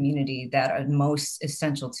in the community that are most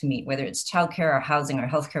essential to meet, whether it's childcare or housing or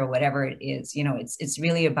healthcare or whatever it is, it's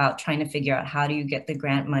really about trying to figure out how do you get the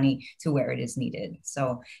grant money to where it is needed.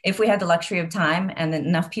 So if we had the luxury of time and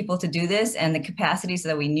enough people to do this and the capacity so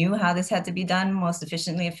that we knew how this had to be done most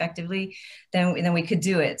efficiently, effectively, then we could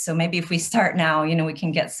do it. So maybe if we start now, we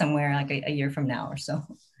can get somewhere like a year from now or so.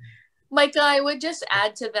 Micah, I would just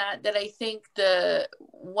add to that I think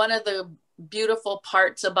one of the beautiful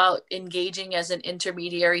parts about engaging as an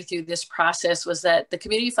intermediary through this process was that the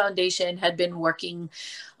Community Foundation had been working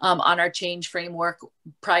on our change framework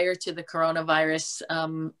prior to the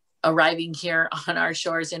coronavirus arriving here on our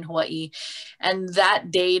shores in Hawaii. And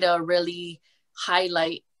that data really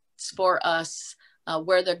highlights for us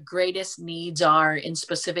where the greatest needs are in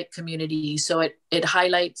specific communities. So it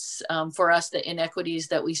highlights for us the inequities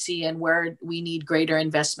that we see and where we need greater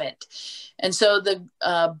investment. And so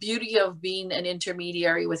the beauty of being an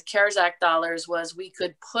intermediary with CARES Act dollars was we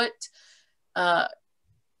could put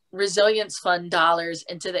resilience fund dollars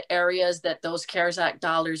into the areas that those CARES Act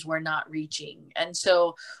dollars were not reaching. And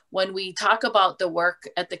so when we talk about the work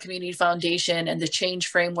at the Community Foundation and the change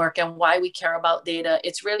framework and why we care about data,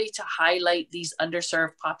 it's really to highlight these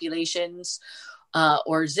underserved populations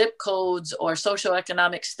or zip codes or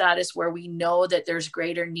socioeconomic status where we know that there's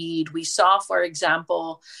greater need. We saw, for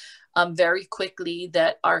example, very quickly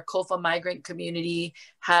that our COFA migrant community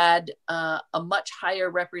had a much higher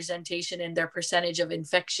representation in their percentage of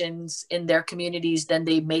infections in their communities than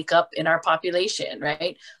they make up in our population,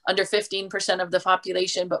 right? Under 15% of the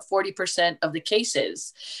population, but 40% of the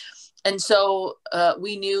cases. And so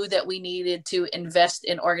we knew that we needed to invest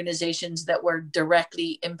in organizations that were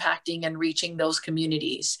directly impacting and reaching those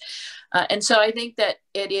communities. And so I think that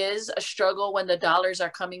it is a struggle when the dollars are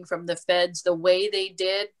coming from the feds the way they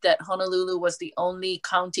did, that Honolulu was the only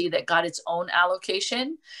county that got its own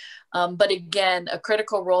allocation. But again, a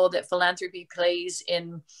critical role that philanthropy plays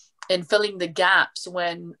in filling the gaps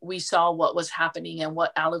when we saw what was happening and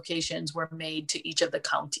what allocations were made to each of the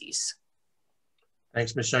counties.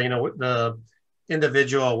 Thanks, Michelle. The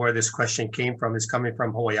individual where this question came from is coming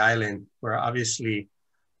from Hawaii Island, where obviously,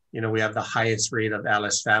 we have the highest rate of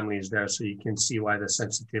ALIS families there. So you can see why the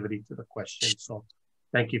sensitivity to the question. So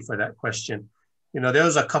thank you for that question. There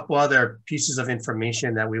was a couple other pieces of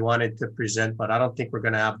information that we wanted to present, but I don't think we're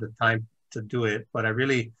going to have the time to do it. But I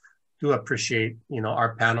really do appreciate,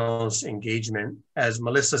 our panel's engagement. As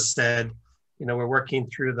Melissa said, we're working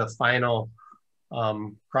through the final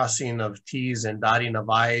crossing of T's and dotting of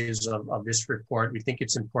I's of this report. We think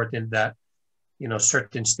it's important that,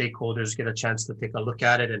 certain stakeholders get a chance to take a look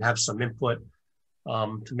at it and have some input.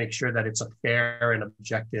 to make sure that it's a fair and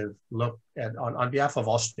objective look at on behalf of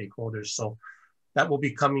all stakeholders. So that will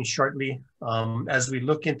be coming shortly. As we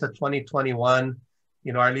look into 2021,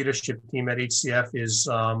 you know, our leadership team at HCF is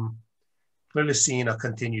clearly seeing a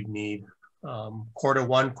continued need. Quarter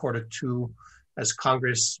one, quarter two, as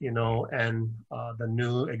Congress, you know, and the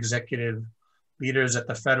new executive leaders at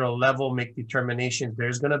the federal level make determinations,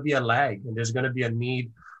 there's going to be a lag and there's going to be a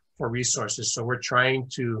need for resources. So we're trying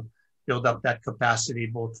to build up that capacity,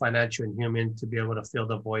 both financial and human, to be able to fill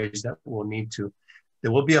the voids that we'll need to.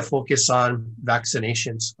 There will be a focus on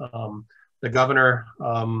vaccinations. The governor,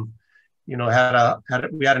 you know,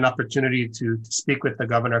 we had an opportunity to speak with the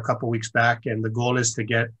governor a couple of weeks back, and the goal is to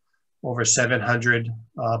get over 700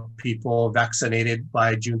 people vaccinated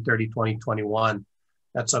by June 30, 2021.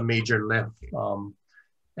 That's a major lift.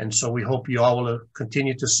 And so we hope you all will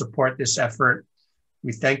continue to support this effort.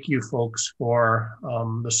 We thank you folks for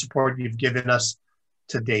the support you've given us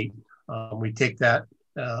to date. We take that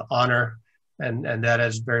honor and that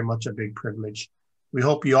is very much a big privilege. We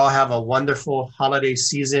hope you all have a wonderful holiday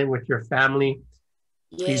season with your family.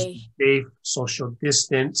 Yay. Please be safe, social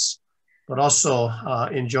distance, but also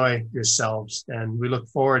enjoy yourselves. And we look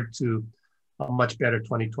forward to a much better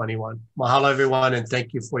 2021. Mahalo, everyone, and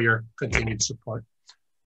thank you for your continued support.